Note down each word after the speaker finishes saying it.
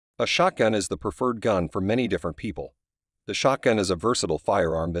A shotgun is the preferred gun for many different people. The shotgun is a versatile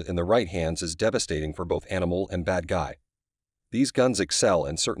firearm that in the right hands is devastating for both animal and bad guy. These guns excel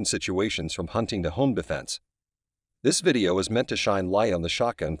in certain situations from hunting to home defense. This video is meant to shine light on the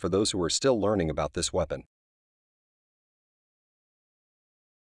shotgun for those who are still learning about this weapon.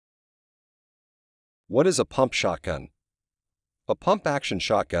 What is a pump shotgun? A pump-action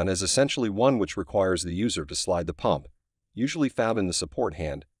shotgun is essentially one which requires the user to slide the pump, usually found in the support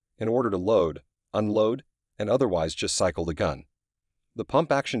hand, in order to load, unload, and otherwise just cycle the gun. The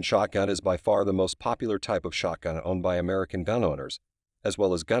pump-action shotgun is by far the most popular type of shotgun owned by American gun owners, as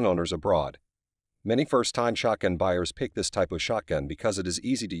well as gun owners abroad. Many first-time shotgun buyers pick this type of shotgun because it is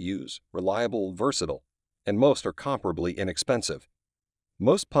easy to use, reliable, versatile, and most are comparably inexpensive.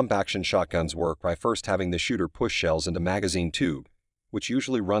 Most pump-action shotguns work by first having the shooter push shells into magazine tube, which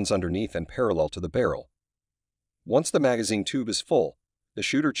usually runs underneath and parallel to the barrel. Once the magazine tube is full, the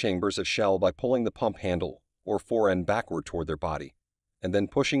shooter chambers a shell by pulling the pump handle or fore-end backward toward their body, and then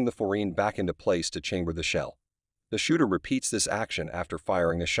pushing the fore-end back into place to chamber the shell. The shooter repeats this action after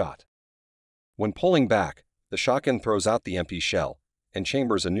firing a shot. When pulling back, the shotgun throws out the empty shell and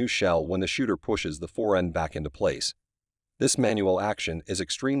chambers a new shell when the shooter pushes the fore-end back into place. This manual action is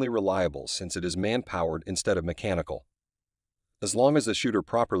extremely reliable since it is man-powered instead of mechanical. As long as the shooter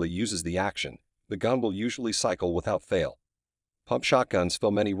properly uses the action, the gun will usually cycle without fail. Pump shotguns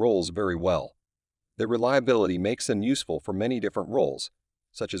fill many roles very well. Their reliability makes them useful for many different roles,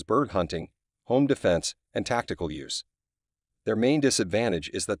 such as bird hunting, home defense, and tactical use. Their main disadvantage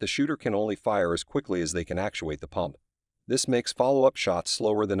is that the shooter can only fire as quickly as they can actuate the pump. This makes follow-up shots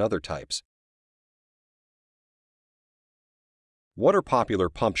slower than other types. What are popular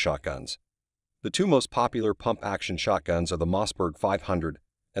pump shotguns? The two most popular pump-action shotguns are the Mossberg 500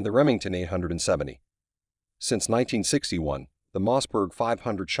 and the Remington 870. Since 1961, the Mossberg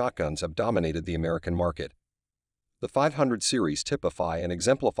 500 shotguns have dominated the American market. The 500 series typify and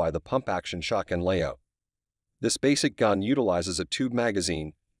exemplify the pump-action shotgun layout. This basic gun utilizes a tube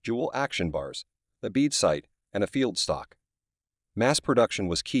magazine, dual action bars, a bead sight, and a field stock. Mass production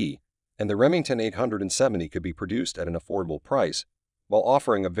was key, and the Remington 870 could be produced at an affordable price, while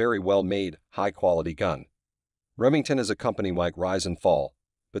offering a very well-made, high-quality gun. Remington is a company might rise and fall,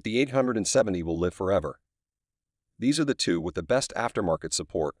 but the 870 will live forever. These are the two with the best aftermarket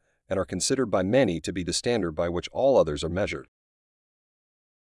support and are considered by many to be the standard by which all others are measured.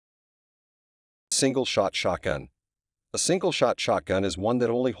 Single-shot shotgun. A single-shot shotgun is one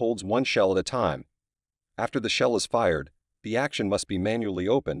that only holds one shell at a time. After the shell is fired, the action must be manually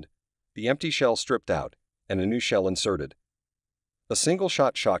opened, the empty shell stripped out, and a new shell inserted. A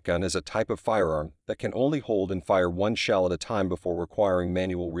single-shot shotgun is a type of firearm that can only hold and fire one shell at a time before requiring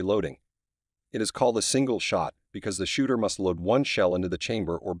manual reloading. It is called a single shot because the shooter must load one shell into the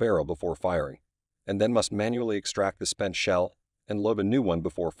chamber or barrel before firing, and then must manually extract the spent shell and load a new one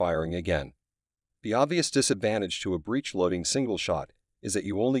before firing again. The obvious disadvantage to a breech-loading single shot is that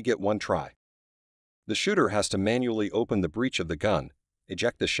you only get one try. The shooter has to manually open the breech of the gun,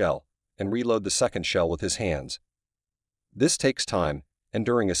 eject the shell, and reload the second shell with his hands. This takes time, and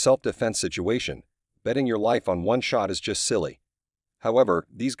during a self-defense situation, betting your life on one shot is just silly. However,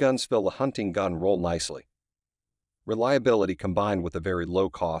 these guns fill the hunting gun role nicely. Reliability combined with a very low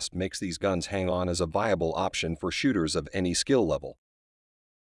cost makes these guns hang on as a viable option for shooters of any skill level.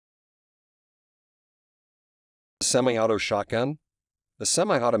 Semi-auto shotgun. A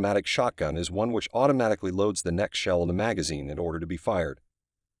semi-automatic shotgun is one which automatically loads the next shell in the magazine in order to be fired.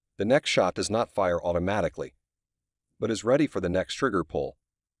 The next shot does not fire automatically, but is ready for the next trigger pull.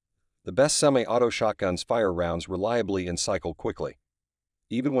 The best semi-auto shotguns fire rounds reliably and cycle quickly.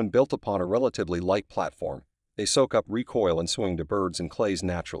 Even when built upon a relatively light platform, they soak up recoil and swing to birds and clays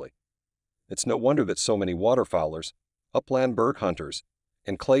naturally. It's no wonder that so many waterfowlers, upland bird hunters,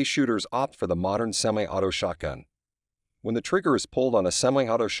 and clay shooters opt for the modern semi-auto shotgun. When the trigger is pulled on a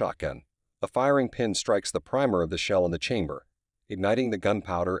semi-auto shotgun, a firing pin strikes the primer of the shell in the chamber, igniting the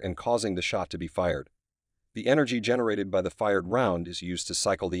gunpowder and causing the shot to be fired. The energy generated by the fired round is used to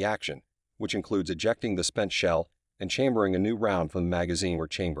cycle the action, which includes ejecting the spent shell and chambering a new round from the magazine or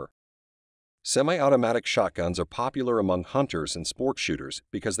chamber. Semi-automatic shotguns are popular among hunters and sport shooters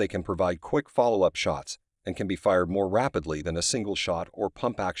because they can provide quick follow-up shots and can be fired more rapidly than a single-shot or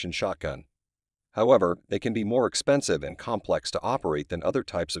pump-action shotgun. However, they can be more expensive and complex to operate than other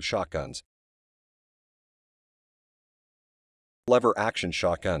types of shotguns. Lever-action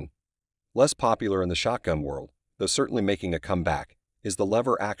shotgun. Less popular in the shotgun world, though certainly making a comeback, is the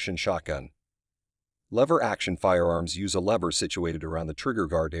lever-action shotgun. Lever-action firearms use a lever situated around the trigger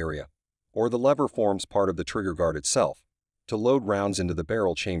guard area, or the lever forms part of the trigger guard itself, to load rounds into the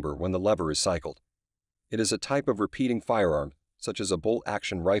barrel chamber when the lever is cycled. It is a type of repeating firearm, such as a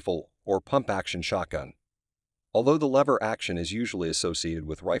bolt-action rifle or pump-action shotgun. Although the lever action is usually associated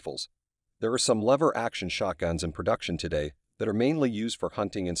with rifles, there are some lever-action shotguns in production today that are mainly used for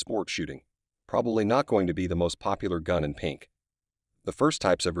hunting and sport shooting, probably not going to be the most popular gun in pink. The first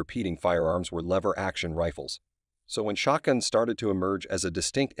types of repeating firearms were lever-action rifles. So when shotguns started to emerge as a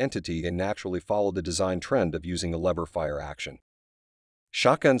distinct entity, they naturally followed the design trend of using a lever fire action.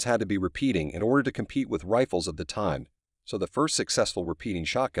 Shotguns had to be repeating in order to compete with rifles of the time, so the first successful repeating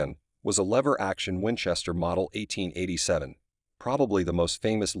shotgun was a lever-action Winchester Model 1887, probably the most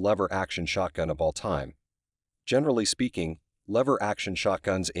famous lever-action shotgun of all time. Generally speaking, lever-action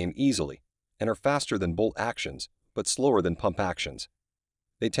shotguns aim easily and are faster than bolt actions, but slower than pump actions.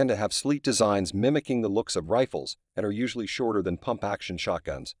 They tend to have sleek designs mimicking the looks of rifles and are usually shorter than pump-action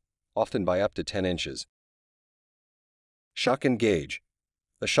shotguns, often by up to 10 inches. Shotgun gauge.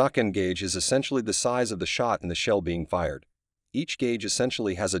 A shotgun gauge is essentially the size of the shot in the shell being fired. Each gauge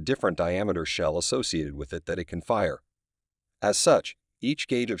essentially has a different diameter shell associated with it that it can fire. As such, each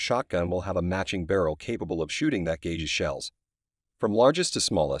gauge of shotgun will have a matching barrel capable of shooting that gauge's shells. From largest to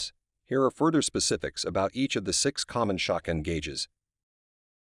smallest, here are further specifics about each of the 6 common shotgun gauges.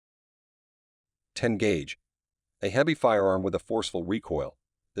 10 gauge. A heavy firearm with a forceful recoil.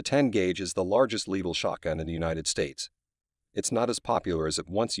 The 10 gauge is the largest lethal shotgun in the United States. It's not as popular as it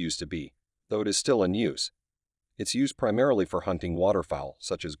once used to be, though it is still in use. It's used primarily for hunting waterfowl,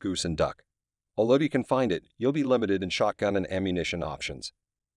 such as goose and duck. Although you can find it, you'll be limited in shotgun and ammunition options.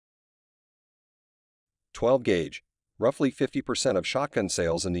 12 gauge. Roughly 50% of shotgun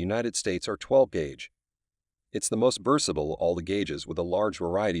sales in the United States are 12 gauge. It's the most versatile of all the gauges with a large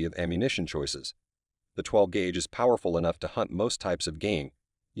variety of ammunition choices. The 12 gauge is powerful enough to hunt most types of game,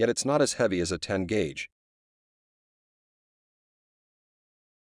 yet it's not as heavy as a 10 gauge.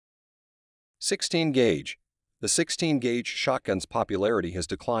 16 gauge. The 16 gauge shotgun's popularity has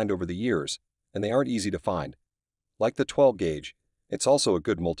declined over the years, and they aren't easy to find. Like the 12 gauge, it's also a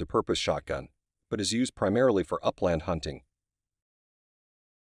good multipurpose shotgun, but is used primarily for upland hunting.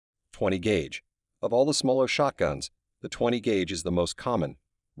 20 gauge. Of all the smaller shotguns, the 20 gauge is the most common,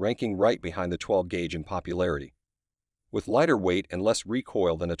 ranking right behind the 12 gauge in popularity. With lighter weight and less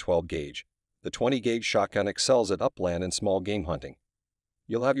recoil than a 12 gauge, the 20 gauge shotgun excels at upland and small game hunting.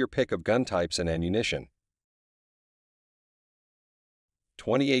 You'll have your pick of gun types and ammunition.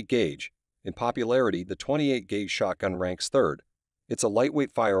 28 gauge. In popularity, the 28 gauge shotgun ranks third. It's a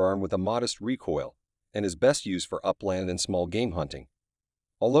lightweight firearm with a modest recoil and is best used for upland and small game hunting.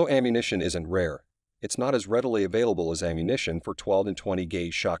 Although ammunition isn't rare, it's not as readily available as ammunition for 12 and 20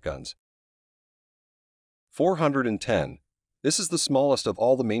 gauge shotguns. 410. This is the smallest of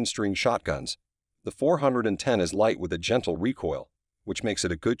all the mainstream shotguns. The 410 is light with a gentle recoil, which makes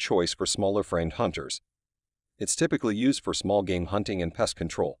it a good choice for smaller framed hunters. It's typically used for small game hunting and pest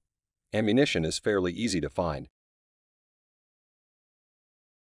control. Ammunition is fairly easy to find.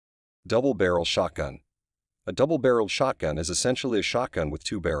 Double-barrel shotgun. A double-barreled shotgun is essentially a shotgun with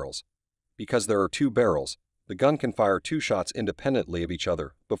 2 barrels. Because there are 2 barrels, the gun can fire 2 shots independently of each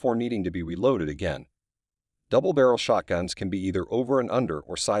other before needing to be reloaded again. Double-barrel shotguns can be either over and under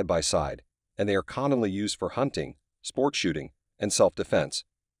or side by side, and they are commonly used for hunting, sport shooting, and self-defense.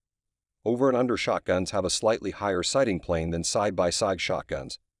 Over and under shotguns have a slightly higher sighting plane than side-by-side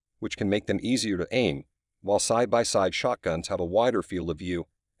shotguns, which can make them easier to aim, while side-by-side shotguns have a wider field of view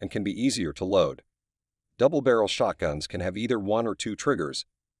and can be easier to load. Double-barrel shotguns can have either 1 or 2 triggers.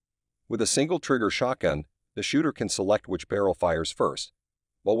 With a single-trigger shotgun, the shooter can select which barrel fires first,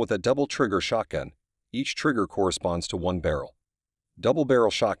 while with a double-trigger shotgun, each trigger corresponds to 1 barrel.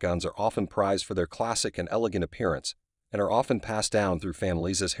 Double-barrel shotguns are often prized for their classic and elegant appearance and are often passed down through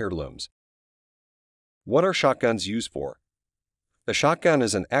families as heirlooms. What are shotguns used for? The shotgun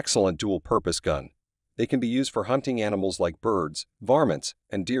is an excellent dual-purpose gun. They can be used for hunting animals like birds, varmints,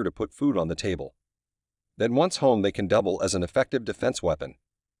 and deer to put food on the table. Then once home, they can double as an effective defense weapon.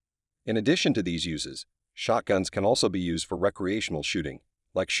 In addition to these uses, shotguns can also be used for recreational shooting,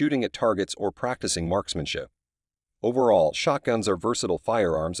 like shooting at targets or practicing marksmanship. Overall, shotguns are versatile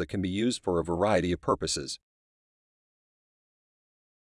firearms that can be used for a variety of purposes.